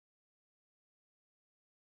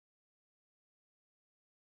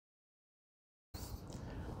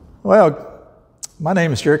Well, my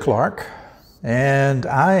name is Jerry Clark, and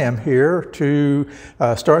I am here to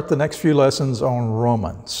start the next few lessons on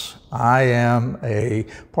Romans. I am a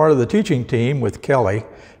part of the teaching team with Kelly,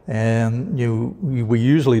 and we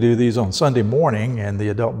usually do these on Sunday morning in the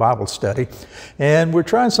adult Bible study, and we're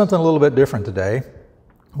trying something a little bit different today.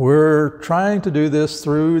 We're trying to do this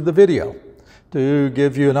through the video to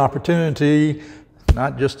give you an opportunity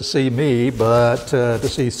not just to see me, but to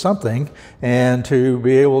see something and to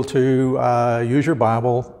be able to use your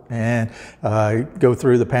Bible and go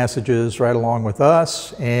through the passages right along with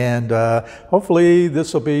us. And hopefully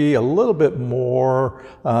this will be a little bit more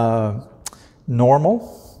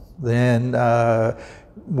normal than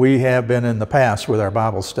we have been in the past with our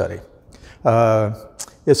Bible study.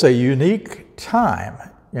 It's a unique time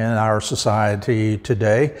in our society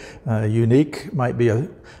today. Unique might be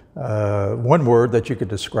one word that you could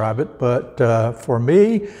describe it, but for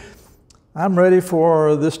me, I'm ready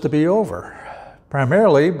for this to be over,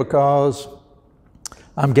 primarily because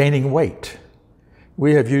I'm gaining weight.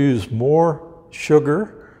 We have used more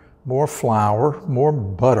sugar, more flour, more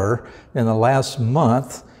butter in the last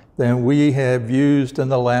month than we have used in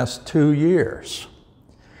the last 2 years.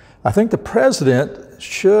 I think the president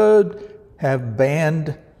should have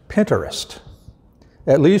banned Pinterest,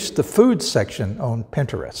 at least the food section on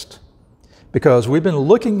Pinterest, because we've been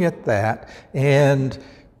looking at that, and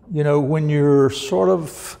you know, when you're sort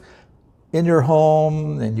of in your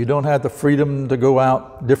home and you don't have the freedom to go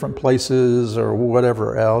out different places or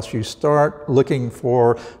whatever else, you start looking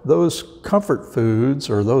for those comfort foods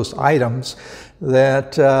or those items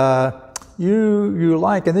that you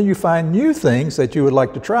like, and then you find new things that you would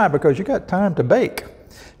like to try because you got time to bake.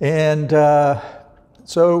 And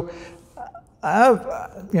so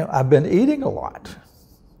I've been eating a lot,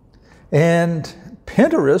 and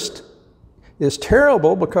Pinterest is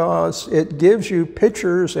terrible because it gives you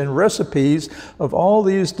pictures and recipes of all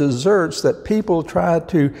these desserts that people try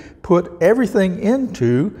to put everything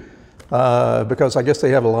into because I guess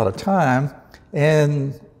they have a lot of time,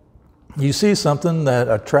 and you see something that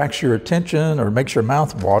attracts your attention or makes your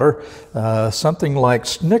mouth water, something like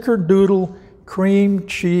snickerdoodle cream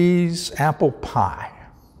cheese apple pie,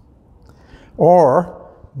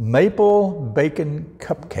 or maple bacon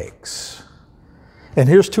cupcakes. And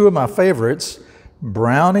here's two of my favorites: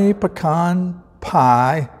 brownie pecan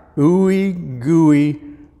pie ooey gooey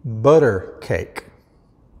butter cake,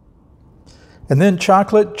 and then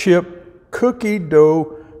chocolate chip cookie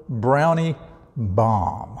dough brownie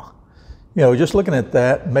bomb. You know, just looking at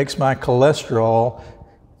that makes my cholesterol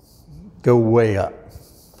go way up.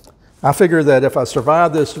 I figure that if I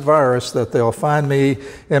survive this virus, that they'll find me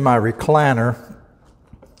in my recliner,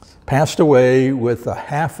 passed away with a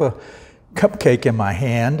half a cupcake in my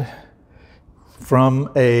hand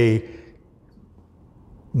from a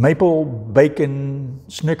maple bacon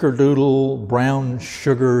snickerdoodle brown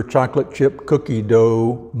sugar chocolate chip cookie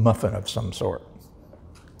dough muffin of some sort.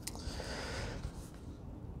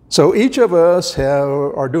 So each of us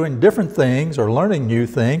are doing different things or learning new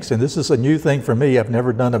things, and this is a new thing for me. I've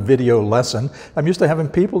never done a video lesson. I'm used to having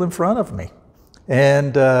people in front of me.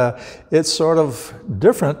 And it's sort of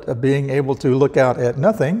different of being able to look out at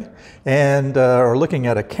nothing and or looking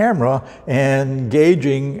at a camera and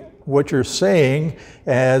gauging what you're saying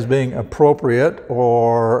as being appropriate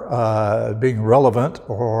or being relevant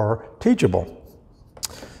or teachable.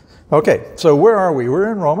 Okay, so where are we?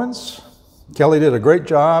 We're in Romans. Kelly did a great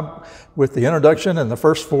job with the introduction and the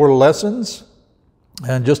first 4 lessons,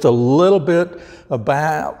 and just a little bit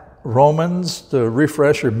about Romans to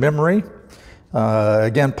refresh your memory.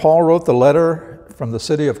 Again, Paul wrote the letter from the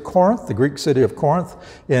city of Corinth, the Greek city of Corinth,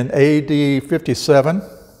 in AD 57.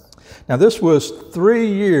 Now this was 3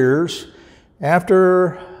 years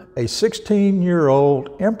after a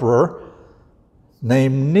 16-year-old emperor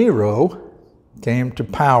named Nero came to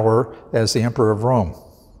power as the emperor of Rome.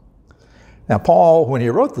 Now, Paul, when he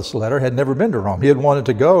wrote this letter, had never been to Rome. He had wanted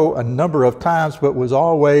to go a number of times, but was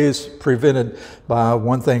always prevented by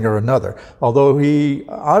one thing or another. Although he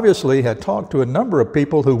obviously had talked to a number of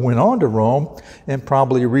people who went on to Rome and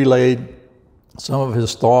probably relayed some of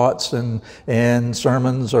his thoughts and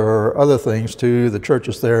sermons or other things to the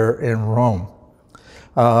churches there in Rome.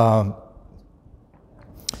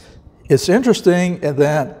 It's interesting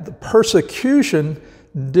that the persecution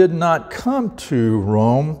did not come to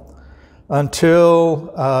Rome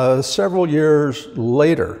until several years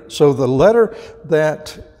later. So the letter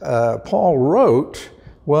that Paul wrote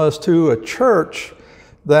was to a church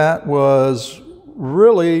that was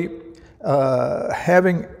really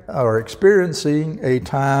having or experiencing a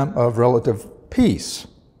time of relative peace,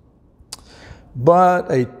 but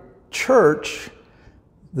a church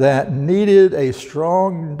that needed a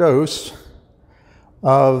strong dose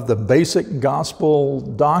of the basic gospel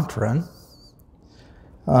doctrine,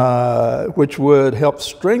 which would help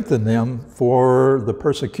strengthen them for the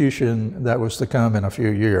persecution that was to come in a few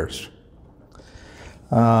years.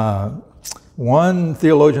 One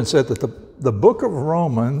theologian said that the book of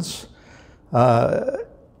Romans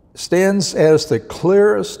stands as the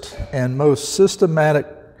clearest and most systematic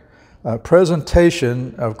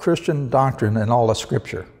presentation of Christian doctrine in all of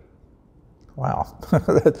Scripture. Wow,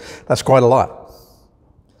 that's quite a lot.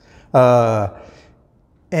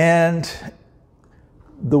 And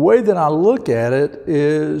the way that I look at it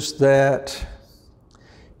is that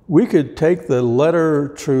we could take the letter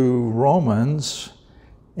to Romans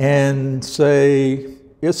and say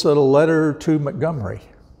it's a letter to Montgomery,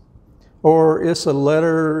 or it's a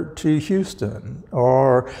letter to Houston,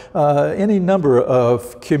 or any number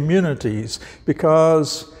of communities,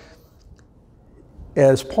 because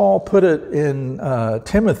as Paul put it in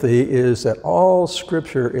Timothy, is that all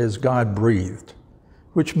Scripture is God-breathed,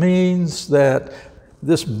 which means that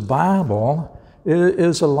this Bible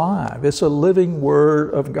is alive. It's a living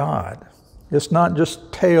Word of God. It's not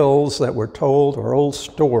just tales that were told or old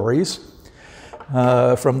stories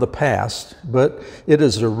from the past, but it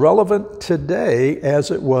is as relevant today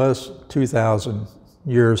as it was 2,000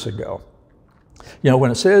 years ago. You know,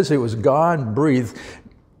 when it says it was God-breathed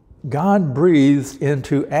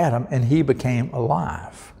into Adam and he became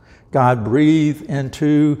alive. God breathed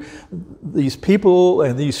into these people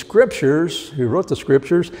and these scriptures, who wrote the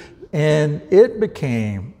scriptures, and it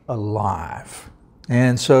became alive.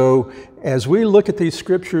 And so as we look at these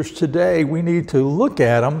scriptures today, we need to look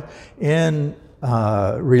at them in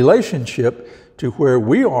relationship to where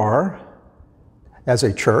we are as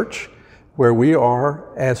a church, where we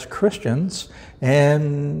are as Christians,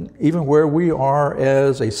 and even where we are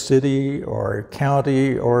as a city or a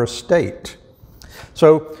county or a state.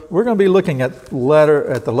 So we're going to be looking at the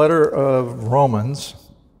letter of Romans,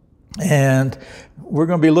 and we're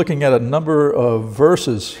going to be looking at a number of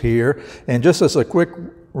verses here. And just as a quick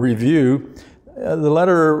review, the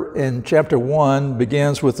letter in chapter 1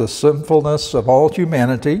 begins with the sinfulness of all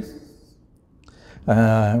humanity.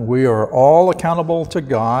 We are all accountable to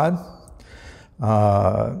God.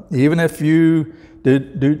 Even if you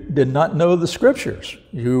did not know the Scriptures,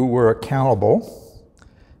 you were accountable.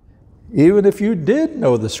 Even if you did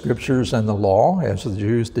know the Scriptures and the law, as the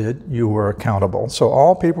Jews did, you were accountable. So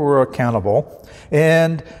all people were accountable.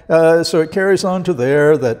 And so it carries on to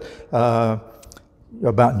there that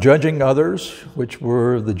about judging others, which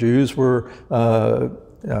were the Jews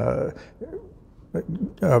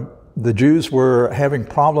were having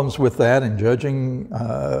problems with that and judging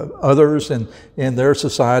others in their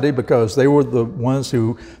society, because they were the ones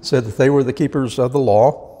who said that they were the keepers of the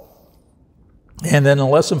law. And then in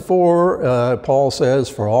lesson 4, Paul says,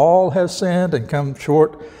 "For all have sinned and come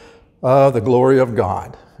short of the glory of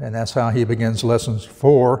God." And that's how he begins lesson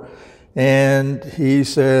 4. And he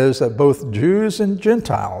says that both Jews and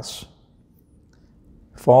Gentiles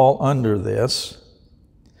fall under this.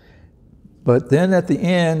 But then at the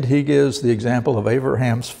end, he gives the example of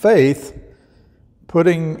Abraham's faith,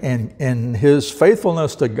 putting in his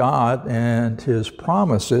faithfulness to God and his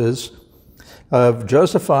promises, of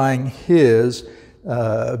justifying his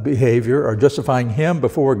behavior, or justifying him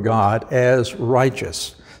before God as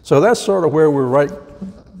righteous. So that's sort of where we're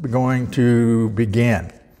going to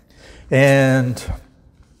begin. And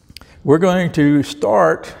we're going to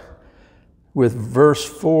start with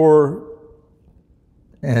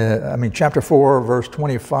chapter 4, verse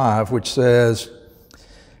 25, which says,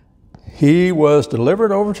 "He was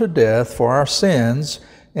delivered over to death for our sins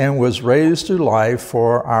and was raised to life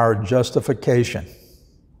for our justification."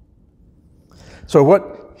 So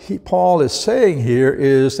what Paul is saying here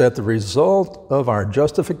is that the result of our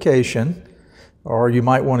justification, or you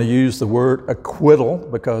might want to use the word acquittal,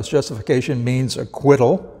 because justification means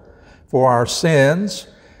acquittal for our sins,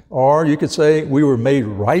 or you could say we were made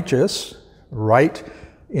righteous, right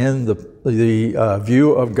in the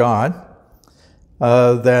view of God,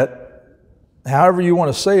 that however you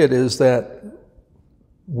want to say it is that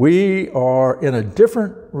we are in a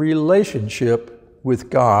different relationship with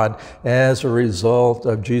God as a result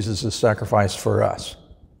of Jesus' sacrifice for us.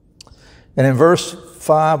 And in verse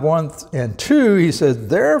 5, 1 and 2, he says,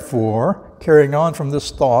 "Therefore," carrying on from this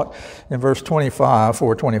thought, in verse 25,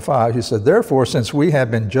 4:25, he said, "Therefore, since we have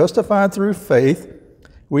been justified through faith,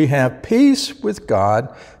 we have peace with God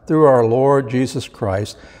through our Lord Jesus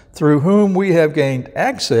Christ, through whom we have gained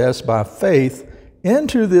access by faith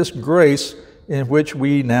into this grace in which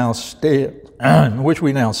we now stand, and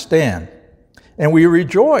we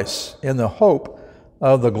rejoice in the hope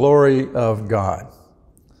of the glory of God.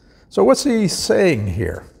 So what's he saying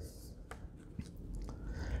here?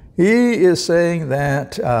 He is saying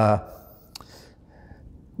that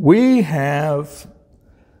we have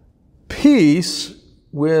peace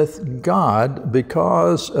with God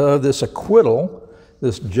because of this acquittal,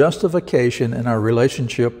 this justification in our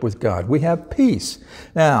relationship with God. We have peace.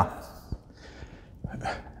 Now,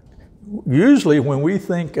 usually when we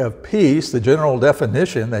think of peace, the general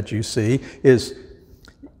definition that you see is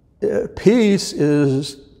peace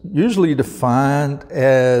is usually defined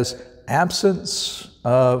as absence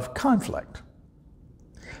of conflict.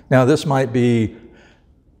 Now, this might be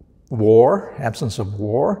war, absence of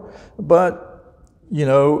war, but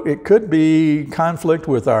it could be conflict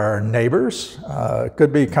with our neighbors, it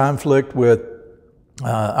could be conflict with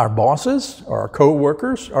our bosses or our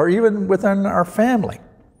co-workers, or even within our family.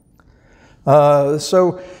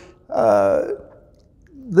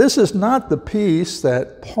 This is not the peace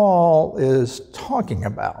that Paul is talking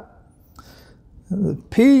about.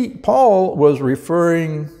 Paul was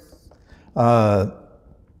referring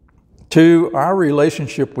to our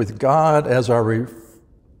relationship with God as our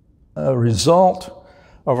result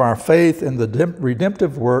of our faith in the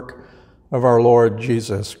redemptive work of our Lord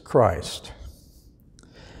Jesus Christ.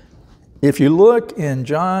 If you look in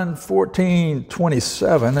John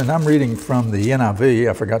 14:27, and I'm reading from the NIV,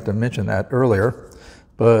 I forgot to mention that earlier,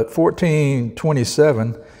 but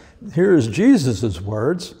 14:27, here's Jesus'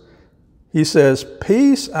 words. He says,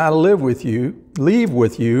 "Peace I leave with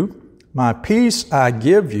you, my peace I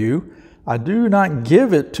give you. I do not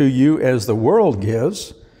give it to you as the world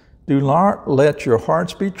gives. Do not let your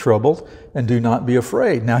hearts be troubled, and do not be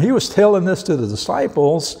afraid." Now, he was telling this to the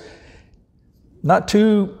disciples,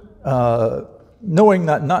 knowing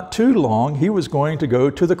that not too long he was going to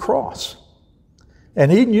go to the cross.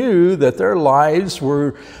 And he knew that their lives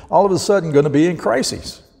were all of a sudden going to be in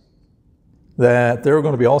crises, that there were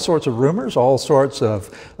going to be all sorts of rumors, all sorts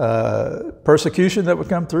of persecution that would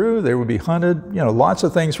come through. They would be hunted, lots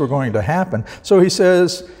of things were going to happen. So he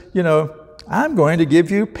says, I'm going to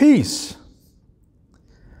give you peace.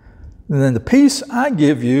 And then the peace I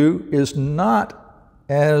give you is not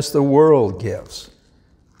as the world gives,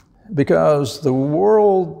 because the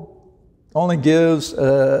world only gives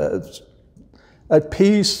a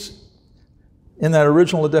peace in that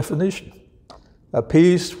original definition, a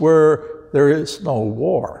peace where there is no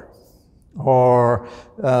war, or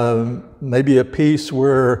maybe a peace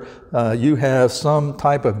where you have some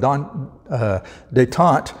type of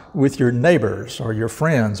detente with your neighbors or your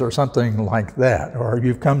friends or something like that, or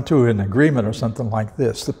you've come to an agreement or something like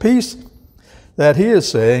this. The peace that he is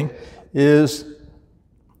saying is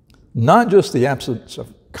not just the absence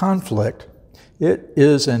of conflict, it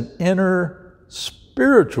is an inner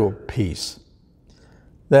spiritual peace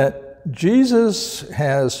that Jesus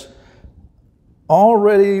has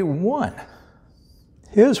already won.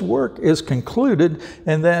 His work is concluded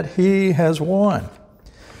and that he has won.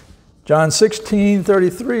 John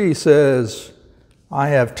 16:33 says, "I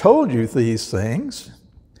have told you these things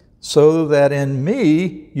so that in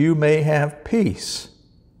me you may have peace.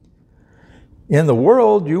 In the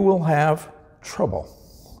world you will have trouble,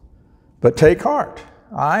 but take heart,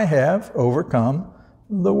 I have overcome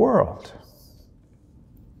the world."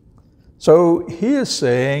 So he is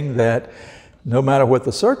saying that no matter what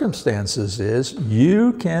the circumstances is,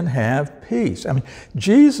 you can have peace. I mean,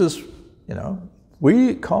 Jesus,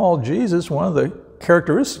 we call Jesus, one of the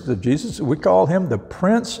characteristics of Jesus, we call him the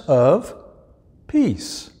Prince of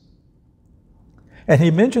Peace. And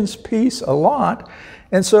he mentions peace a lot.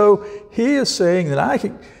 And so he is saying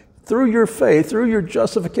that through your faith, through your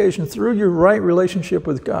justification, through your right relationship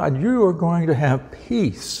with God, you are going to have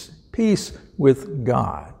peace with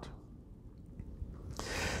God.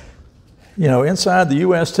 Inside the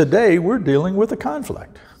U.S. today, we're dealing with a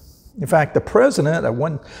conflict. In fact, the president at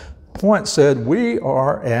one point said, we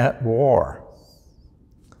are at war.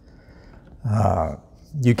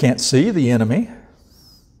 You can't see the enemy.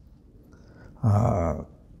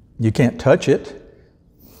 You can't touch it.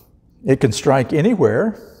 It can strike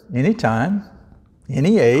anywhere, anytime,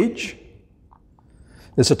 any age.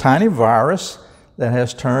 It's a tiny virus that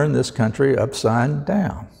has turned this country upside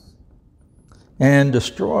down and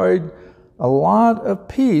destroyed a lot of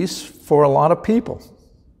peace for a lot of people.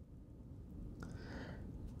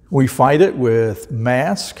 We fight it with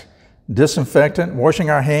mask, disinfectant, washing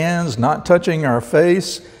our hands, not touching our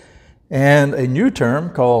face, and a new term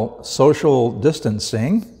called social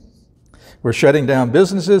distancing. We're shutting down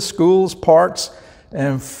businesses, schools, parks,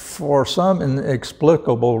 and for some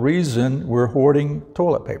inexplicable reason, we're hoarding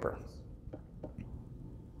toilet paper.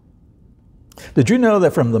 Did you know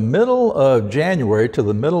that from the middle of January to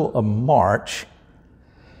the middle of March,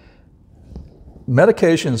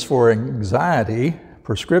 medications for anxiety,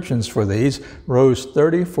 prescriptions for these, rose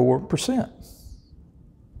 34%.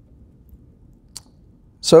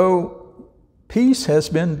 So peace has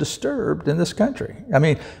been disturbed in this country. I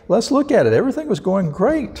mean, let's look at it. Everything was going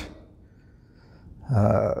great.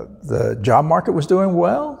 The job market was doing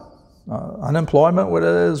well. Unemployment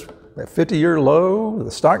was at 50-year low.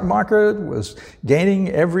 The stock market was gaining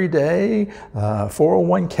every day.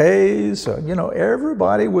 401ks,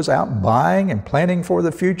 everybody was out buying and planning for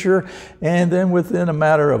the future. And then within a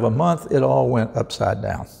matter of a month, it all went upside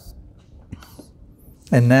down.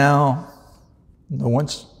 And now, no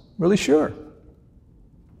one's really sure.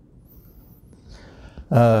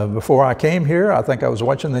 Before I came here, I think I was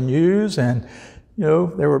watching the news, and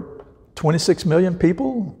there were 26 million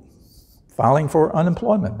people filing for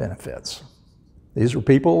unemployment benefits. These were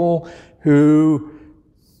people who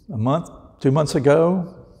a month, 2 months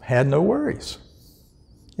ago had no worries.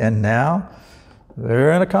 And now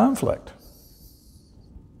they're in a conflict.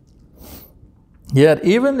 Yet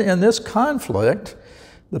even in this conflict,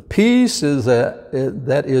 the peace is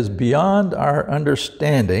that is beyond our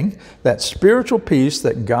understanding, that spiritual peace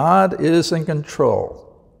that God is in control.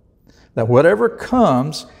 That whatever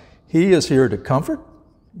comes, He is here to comfort,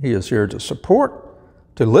 He is here to support,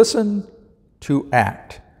 to listen, to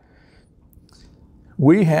act.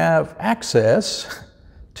 We have access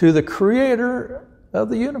to the Creator of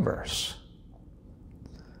the universe.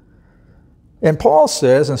 And Paul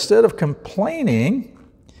says, instead of complaining,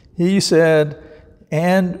 he said,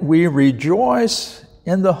 and we rejoice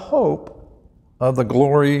in the hope of the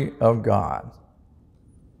glory of God.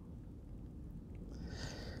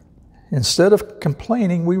 Instead of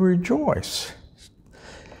complaining, we rejoice.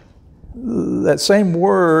 That same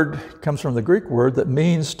word comes from the Greek word that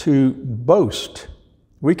means to boast.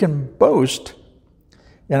 We can boast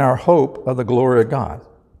in our hope of the glory of God.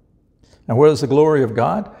 And what is the glory of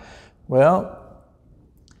God? Well,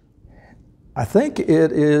 I think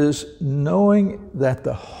it is knowing that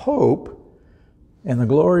the hope and the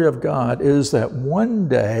glory of God is that one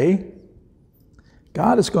day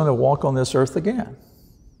God is going to walk on this earth again.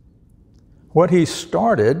 What He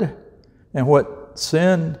started and what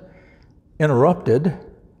sin interrupted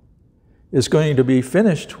is going to be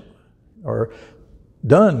finished or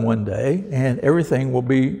done one day, and everything will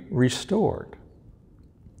be restored.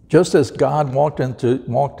 Just as God walked in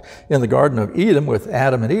the Garden of Eden with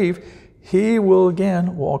Adam and Eve, He will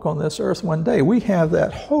again walk on this earth one day. We have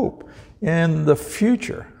that hope in the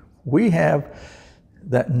future. We have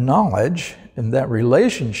that knowledge and that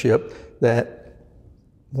relationship that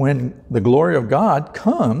when the glory of God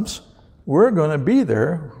comes, we're going to be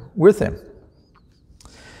there with Him.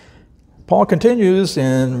 Paul continues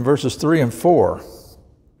in verses 3 and 4.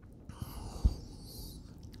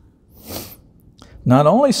 Not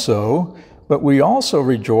only so, but we also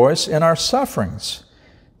rejoice in our sufferings,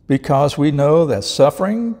 because we know that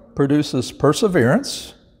suffering produces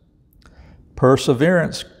perseverance,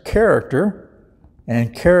 perseverance, character,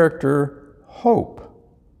 and character, hope.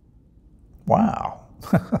 Wow.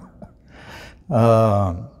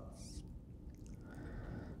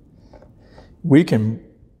 We can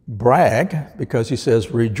brag, because he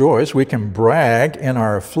says rejoice. We can brag in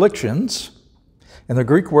our afflictions. And the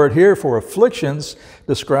Greek word here for afflictions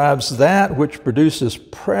describes that which produces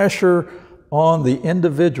pressure on the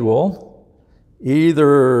individual,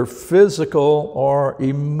 either physical or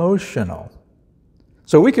emotional.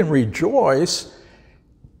 So we can rejoice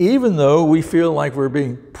even though we feel like we're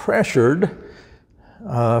being pressured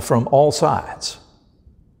from all sides.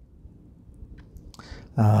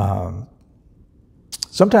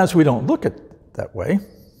 Sometimes we don't look at it that way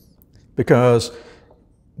because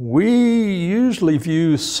we usually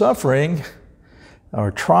view suffering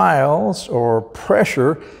or trials or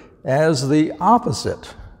pressure as the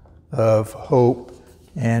opposite of hope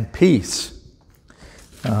and peace.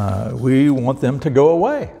 We want them to go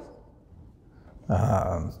away.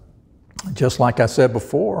 Just like I said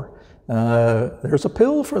before, there's a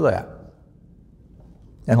pill for that.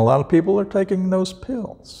 And a lot of people are taking those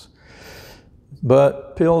pills.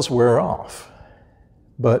 But pills wear off.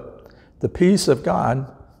 But the peace of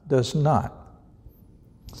God does not.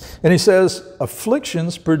 And he says,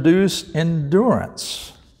 afflictions produce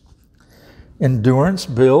endurance. Endurance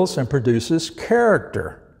builds and produces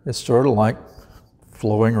character. It's sort of like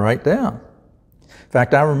flowing right down. In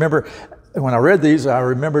fact, I remember when I read these, I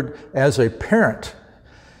remembered as a parent,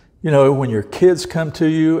 when your kids come to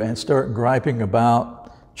you and start griping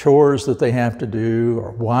about chores that they have to do,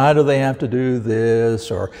 or why do they have to do this,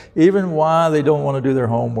 or even why they don't want to do their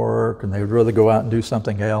homework and they would rather go out and do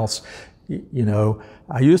something else. You know,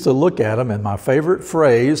 I used to look at them, and my favorite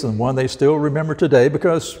phrase, and one they still remember today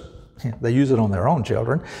because they use it on their own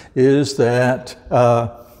children, is that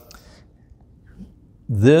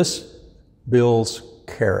this builds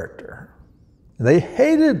character. They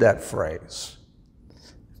hated that phrase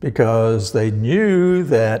because they knew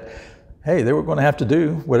that, hey, they were going to have to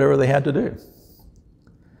do whatever they had to do.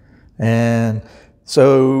 And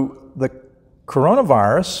so the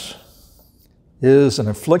coronavirus is an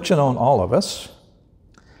affliction on all of us.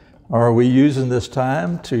 Are we using this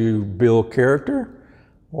time to build character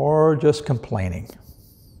or just complaining?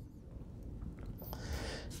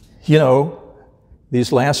 You know,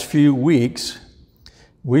 these last few weeks,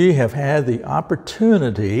 we have had the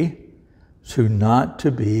opportunity not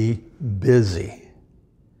to be busy.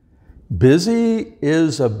 Busy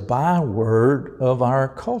is a byword of our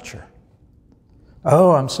culture.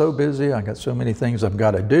 Oh, I'm so busy. I got so many things I've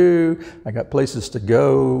got to do. I got places to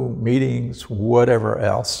go, meetings, whatever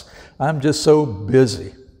else. I'm just so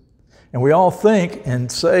busy. And we all think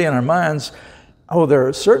and say in our minds, oh, there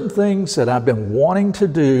are certain things that I've been wanting to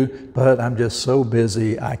do, but I'm just so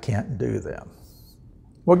busy I can't do them.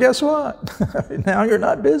 Well, guess what? Now you're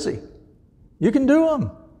not busy. You can do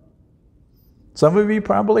them. Some of you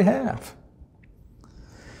probably have.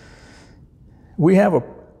 We have an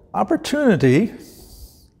opportunity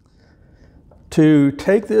to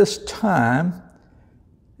take this time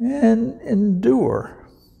and endure.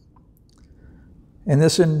 And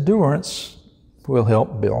this endurance will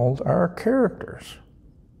help build our characters.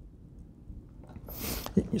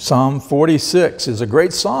 Psalm 46 is a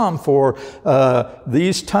great psalm for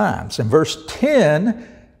these times. In verse 10,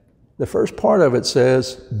 the first part of it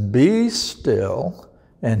says, "Be still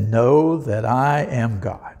and know that I am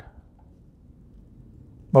God."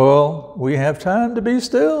 Well, we have time to be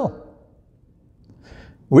still.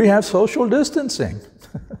 We have social distancing.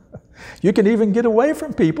 You can even get away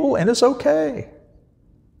from people and it's okay.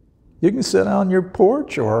 You can sit on your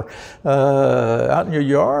porch or out in your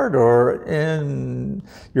yard or in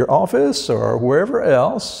your office or wherever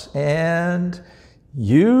else, and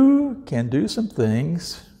you can do some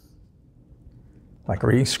things like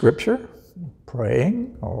reading scripture,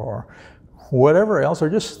 praying, or whatever else, or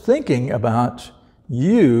just thinking about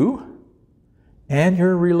you and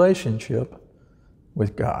your relationship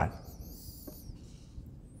with God.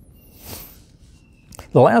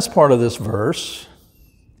 The last part of this verse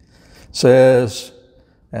says,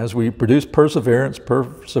 as we produce perseverance,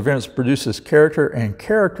 perseverance produces character, and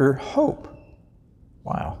character, hope.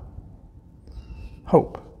 Wow.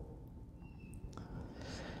 Hope.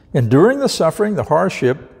 Enduring the suffering, the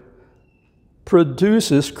hardship,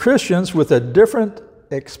 produces Christians with a different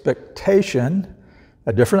expectation,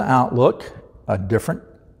 a different outlook, a different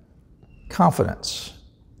confidence.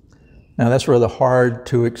 Now that's rather hard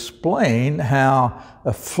to explain, how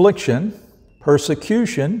affliction,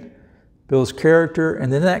 persecution, builds character,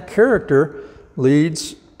 and then that character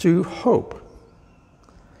leads to hope.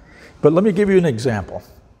 But let me give you an example,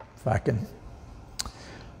 if I can.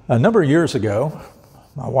 A number of years ago,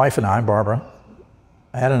 my wife and I, Barbara,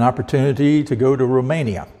 had an opportunity to go to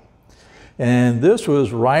Romania. And this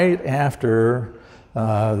was right after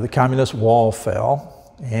the communist wall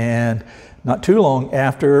fell, and not too long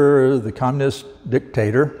after the communist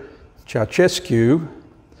dictator Ceausescu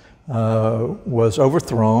was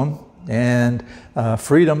overthrown, and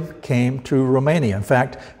freedom came to Romania. In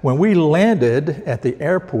fact, when we landed at the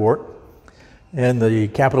airport in the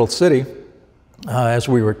capital city, as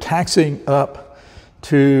we were taxiing up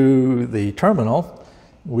to the terminal,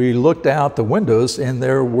 we looked out the windows and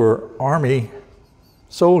there were army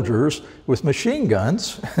soldiers with machine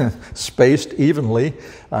guns spaced evenly.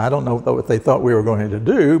 I don't know what they thought we were going to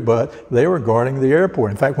do, but they were guarding the airport.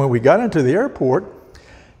 In fact, when we got into the airport,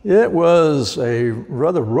 it was a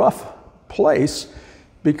rather rough place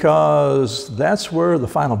because that's where the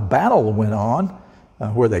final battle went on,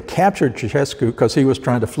 where they captured Ceausescu because he was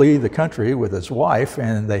trying to flee the country with his wife,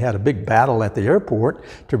 and they had a big battle at the airport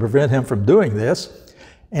to prevent him from doing this.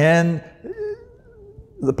 And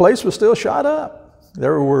the place was still shot up.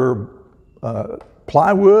 There were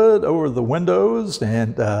plywood over the windows,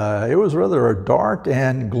 and it was rather a dark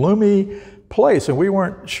and gloomy place, and we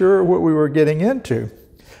weren't sure what we were getting into.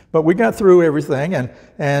 But we got through everything,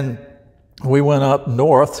 and we went up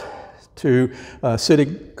north to a city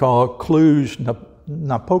called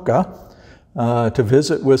Cluj-Napoca to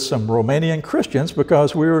visit with some Romanian Christians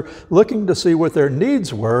because we were looking to see what their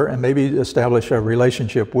needs were and maybe establish a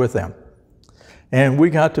relationship with them. And we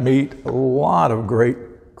got to meet a lot of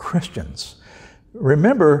great Christians.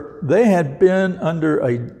 Remember, they had been under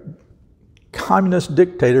a communist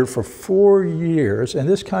dictator for 4 years, and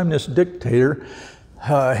this communist dictator,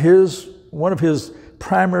 one of his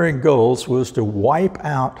primary goals was to wipe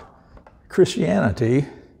out Christianity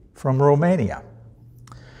from Romania.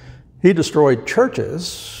 He destroyed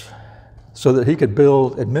churches so that he could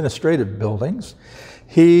build administrative buildings.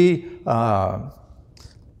 He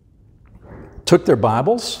took their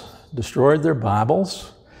Bibles, destroyed their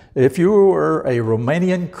Bibles. If you were a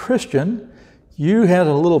Romanian Christian, you had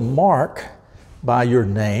a little mark by your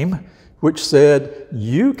name which said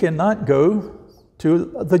you cannot go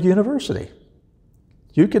to the university.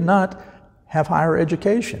 You cannot have higher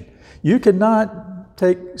education. You cannot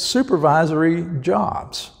take supervisory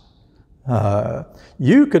jobs.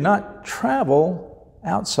 You could not travel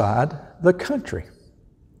outside the country.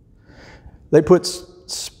 They put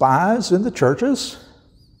spies in the churches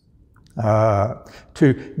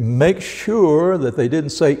to make sure that they didn't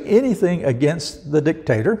say anything against the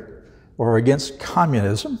dictator or against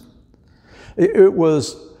communism. It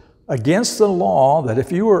was against the law that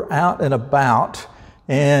if you were out and about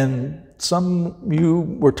and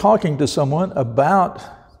you were talking to someone about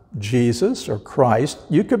Jesus or Christ,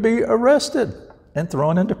 you could be arrested and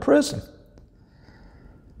thrown into prison.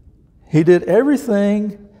 He did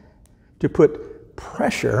everything to put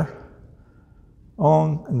pressure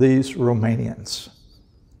on these Romanians.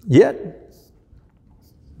 Yet,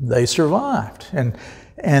 they survived.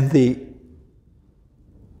 And the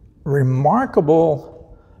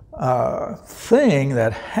remarkable thing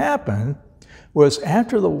that happened was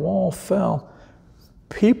after the wall fell,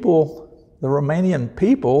 the Romanian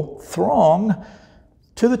people thronged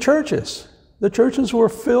to the churches. The churches were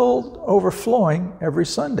filled, overflowing every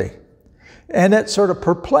Sunday. And it sort of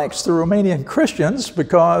perplexed the Romanian Christians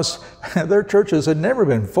because their churches had never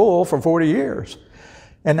been full for 40 years.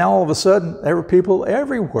 And now all of a sudden, there were people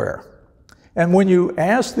everywhere. And when you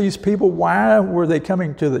ask these people why were they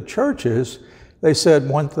coming to the churches, they said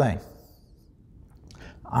one thing: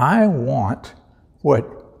 I want what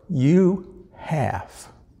you have.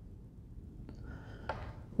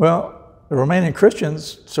 Well, the Romanian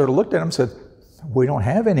Christians sort of looked at them and said, we don't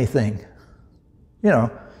have anything. You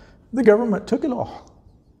know, the government took it all.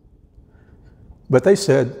 But they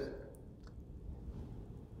said,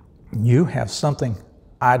 you have something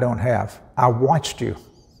I don't have. I watched you.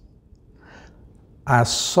 I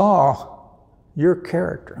saw your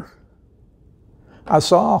character. I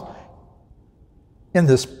saw in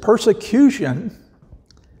this persecution,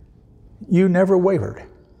 you never wavered.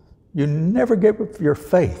 You never gave up your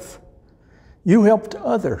faith. You helped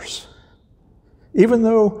others. Even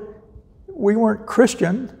though we weren't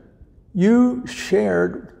Christian, you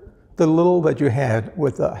shared the little that you had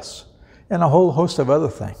with us, and a whole host of other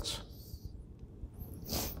things.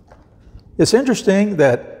 It's interesting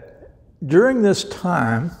that during this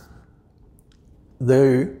time,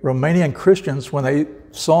 the Romanian Christians, when they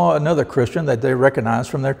saw another Christian that they recognized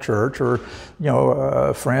from their church or,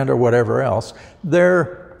 a friend or whatever else,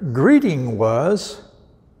 their greeting was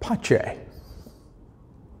pace.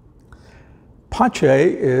 Pace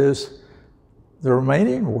is the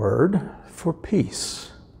Romanian word for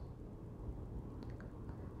peace.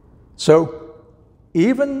 So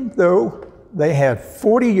even though they had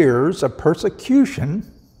 40 years of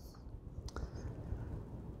persecution,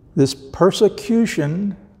 this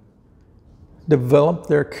persecution developed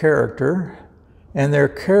their character, and their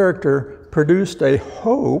character produced a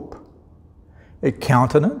hope, a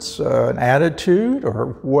countenance, an attitude,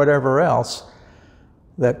 or whatever else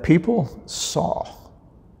that people saw.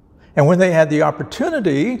 And when they had the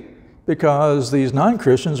opportunity, because these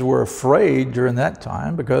non-Christians were afraid during that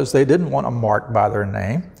time because they didn't want a mark by their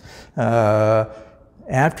name,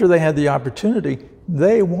 after they had the opportunity,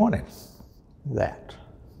 they wanted that.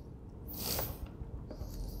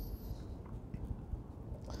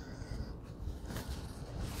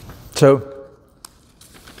 So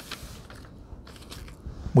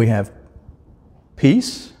we have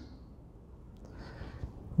peace,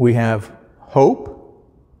 we have hope,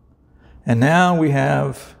 and now we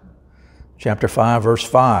have chapter 5, verse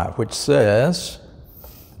 5, which says,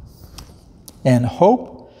 and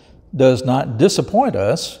hope does not disappoint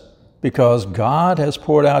us because God has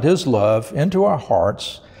poured out His love into our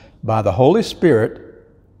hearts by the Holy Spirit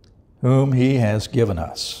whom He has given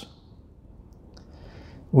us.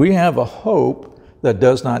 We have a hope that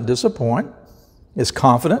does not disappoint, is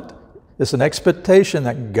confident, it's an expectation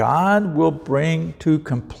that God will bring to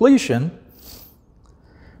completion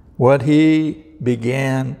what He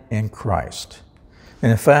began in Christ. And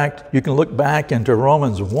in fact, you can look back into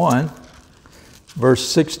Romans 1, verse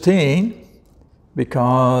 16,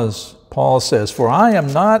 because Paul says, "For I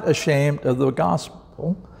am not ashamed of the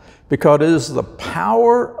gospel, because it is the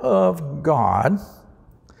power of God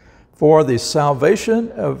for the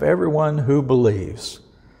salvation of everyone who believes,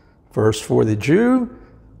 first for the Jew,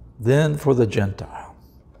 then for the Gentile."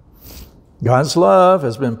 God's love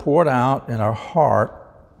has been poured out in our heart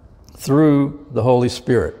through the Holy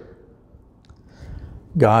Spirit.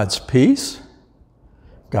 God's peace,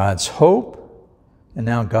 God's hope, and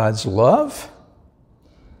now God's love.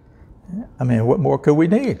 I mean, what more could we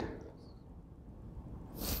need?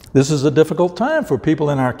 This is a difficult time for people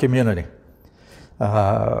in our community.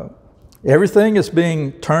 Everything is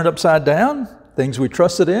being turned upside down. Things we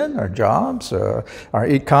trusted in, our jobs, our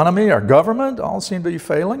economy, our government, all seem to be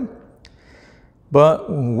failing.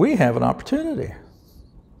 But we have an opportunity.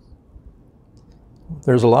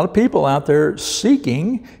 There's a lot of people out there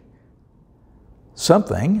seeking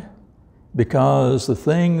something because the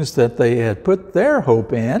things that they had put their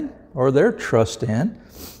hope in or their trust in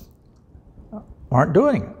aren't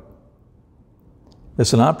doing it.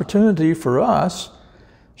 It's an opportunity for us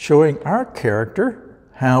showing our character,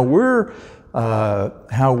 how we're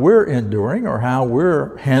enduring or how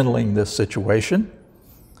we're handling this situation,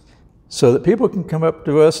 so that people can come up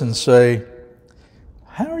to us and say,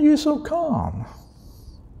 "How are you so calm?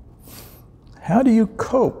 How do you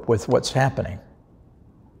cope with what's happening?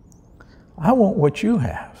 I want what you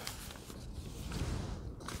have."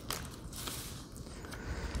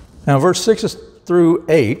 Now, verse 6 through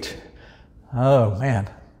 8, oh man,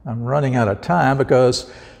 I'm running out of time because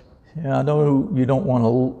I know you don't want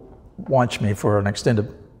to watch me for an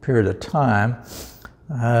extended period of time.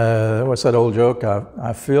 What's that old joke?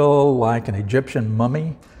 I feel like an Egyptian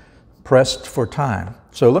mummy pressed for time.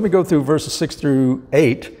 So let me go through verses 6 through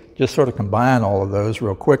 8. Just sort of combine all of those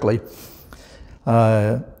real quickly.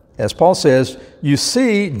 As Paul says, "You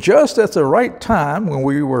see, just at the right time when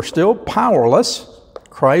we were still powerless,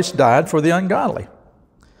 Christ died for the ungodly.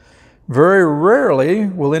 Very rarely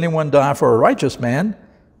will anyone die for a righteous man,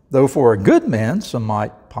 though for a good man some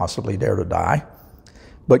might possibly dare to die.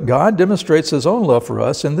 But God demonstrates his own love for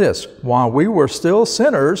us in this: while we were still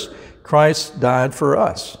sinners, Christ died for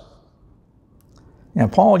us."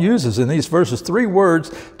 And Paul uses in these verses 3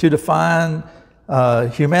 words to define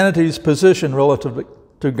humanity's position relative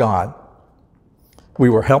to God. We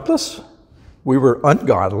were helpless, we were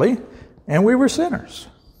ungodly, and we were sinners.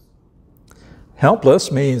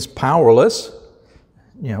 Helpless means powerless.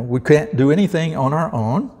 We can't do anything on our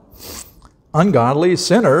own. Ungodly,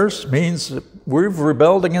 sinners, means we've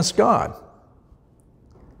rebelled against God.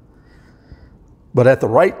 But at the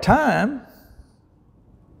right time,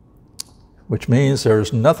 which means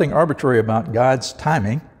there's nothing arbitrary about God's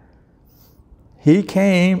timing, he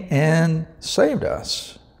came and saved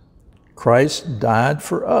us. Christ died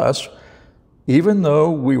for us, even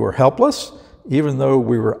though we were helpless, even though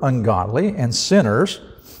we were ungodly and sinners.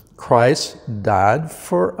 Christ died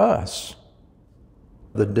for us.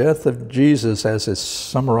 The death of Jesus, as is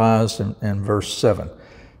summarized in verse 7.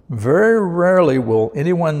 "Very rarely will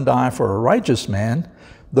anyone die for a righteous man,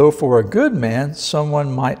 though for a good man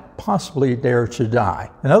someone might possibly dare to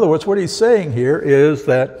die." In other words, what he's saying here is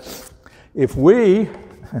that if we,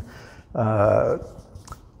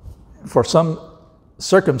 for some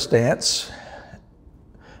circumstance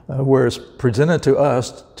where it's presented to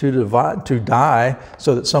us to die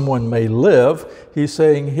so that someone may live, he's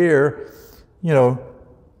saying here,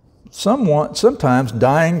 sometimes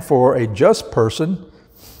dying for a just person,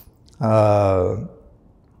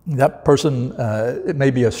 that person, it may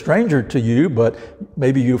be a stranger to you, but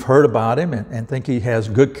maybe you've heard about him and think he has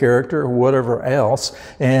good character or whatever else,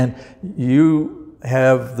 and you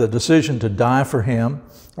have the decision to die for him,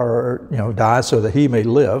 or die so that he may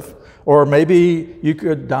live. Or maybe you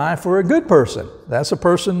could die for a good person. That's a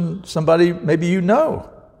person, somebody maybe you know,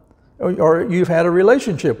 or you've had a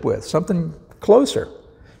relationship with, something closer.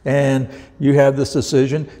 And you have this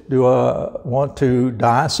decision, do I want to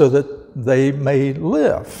die so that they may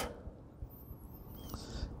live?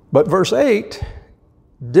 But verse 8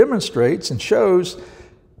 demonstrates and shows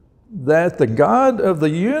that the God of the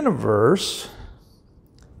universe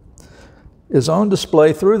is on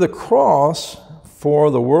display through the cross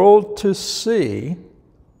for the world to see.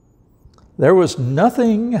 There was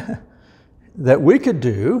nothing that we could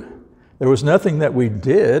do. There was nothing that we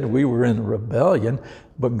did. We were in rebellion.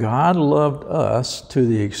 But God loved us to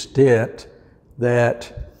the extent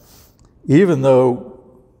that even though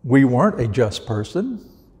we weren't a just person,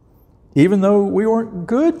 even though we weren't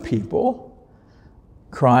good people,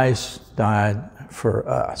 Christ died for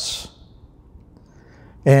us.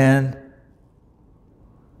 And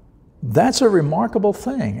that's a remarkable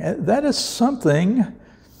thing. That is something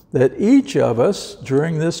that each of us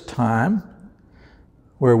during this time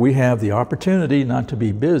where we have the opportunity not to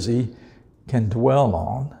be busy can dwell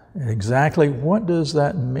on. Exactly what does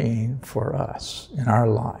that mean for us in our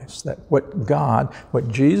lives? That what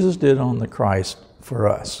Jesus did on the Christ for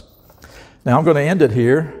us. Now I'm going to end it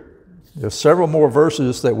here. There's several more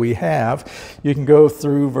verses that we have. You can go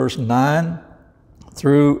through verse 9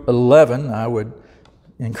 through 11. I would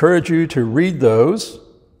encourage you to read those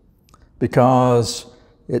because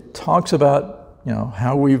it talks about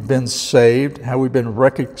how we've been saved, how we've been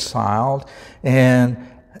reconciled, and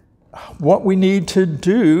what we need to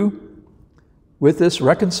do with this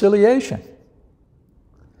reconciliation.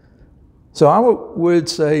 So I would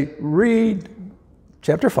say read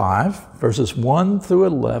chapter 5, verses 1 through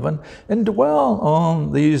 11, and dwell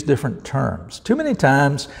on these different terms. Too many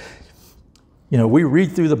times, we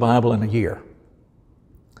read through the Bible in a year.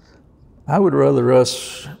 I would rather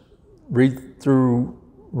us read through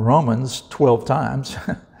Romans 12 times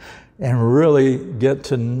and really get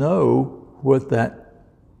to know what that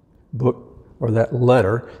book or that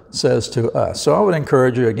letter says to us. So I would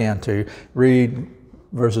encourage you again to read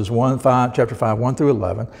verses chapter 5, 1 through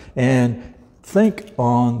 11, and think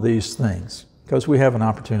on these things because we have an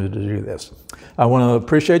opportunity to do this. I want to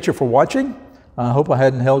appreciate you for watching. I hope I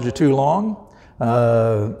hadn't held you too long.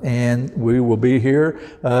 And we will be here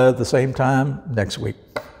at the same time next week.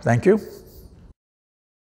 Thank you.